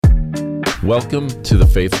Welcome to The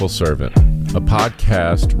Faithful Servant, a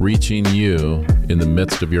podcast reaching you in the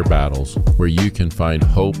midst of your battles, where you can find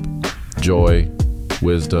hope, joy,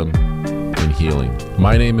 wisdom, and healing.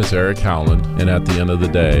 My name is Eric Howland, and at the end of the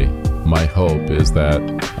day, my hope is that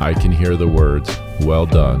I can hear the words, "Well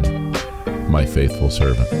done, my faithful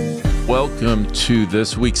servant." Welcome to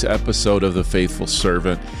this week's episode of The Faithful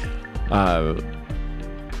Servant.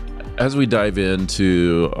 As we dive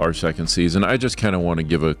into our second season, I just kind of want to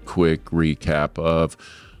give a quick recap of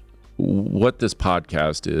what this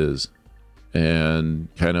podcast is and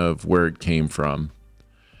kind of where it came from.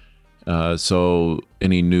 So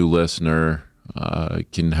any new listener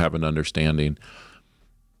can have an understanding.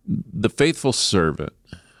 The faithful servant,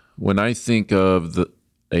 when I think of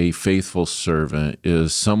a faithful servant,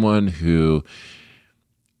 is someone who,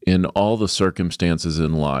 in all the circumstances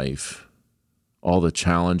in life, all the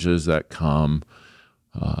challenges that come,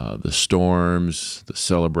 the storms, the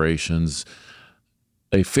celebrations,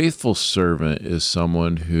 a faithful servant is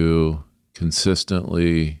someone who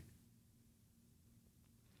consistently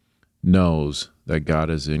knows that God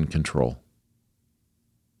is in control.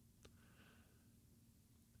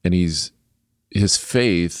 And his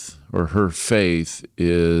faith, or her faith,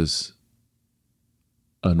 is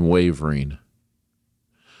unwavering.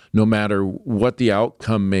 No matter what the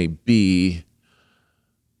outcome may be,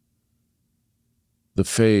 the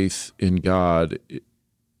faith in God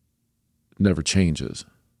never changes.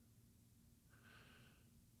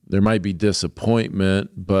 There might be disappointment,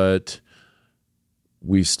 but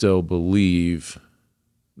we still believe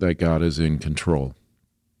that God is in control.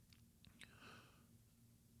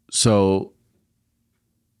 So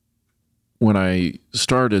when I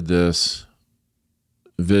started this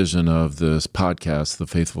vision of this podcast, The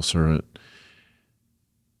Faithful Servant,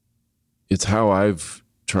 it's how I've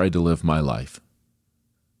tried to live my life.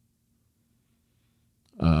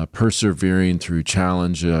 Persevering through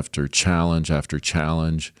challenge after challenge after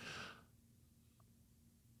challenge,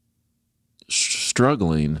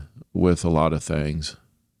 struggling with a lot of things,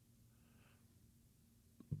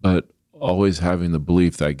 but always having the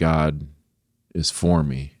belief that God is for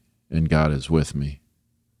me and God is with me.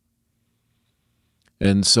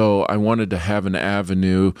 And so I wanted to have an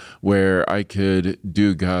avenue where I could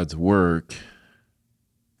do God's work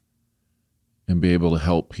and be able to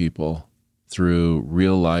help people through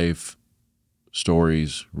real life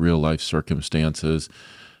stories, real life circumstances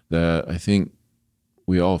that I think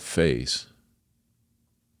we all face,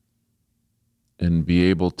 and be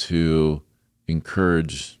able to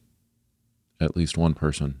encourage at least one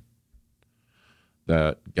person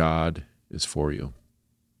that God is for you.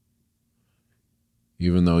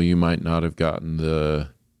 Even though you might not have gotten the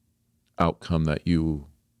outcome that you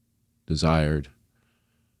desired,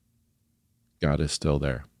 God is still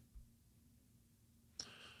there.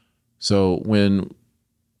 So when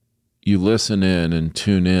you listen in and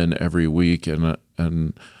tune in every week, and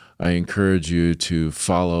I encourage you to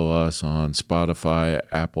follow us on Spotify,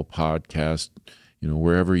 Apple Podcast,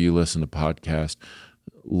 wherever you listen to podcasts,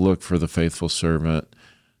 look for The Faithful Servant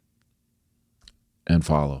and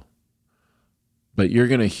follow. But you're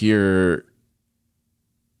going to hear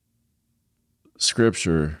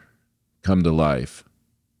Scripture come to life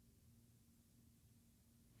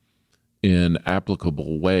in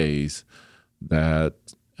applicable ways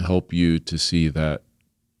that help you to see that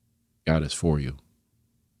God is for you.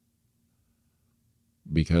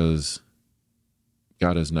 Because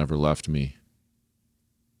God has never left me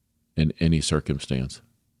in any circumstance.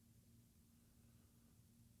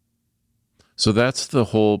 So that's the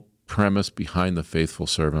whole premise behind the Faithful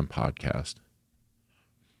Servant podcast.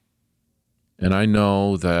 And I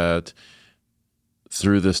know that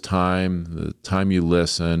through this time, the time you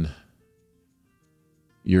listen,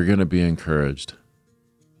 you're going to be encouraged.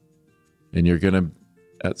 And you're going to,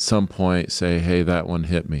 at some point, say, hey, that one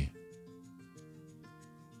hit me.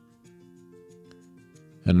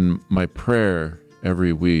 And my prayer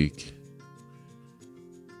every week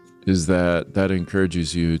is that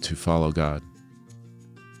encourages you to follow God.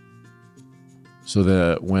 So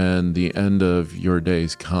that when the end of your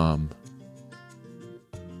days come,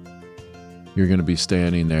 you're going to be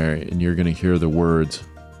standing there and you're going to hear the words,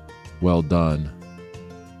 "Well done,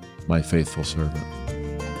 my faithful servant."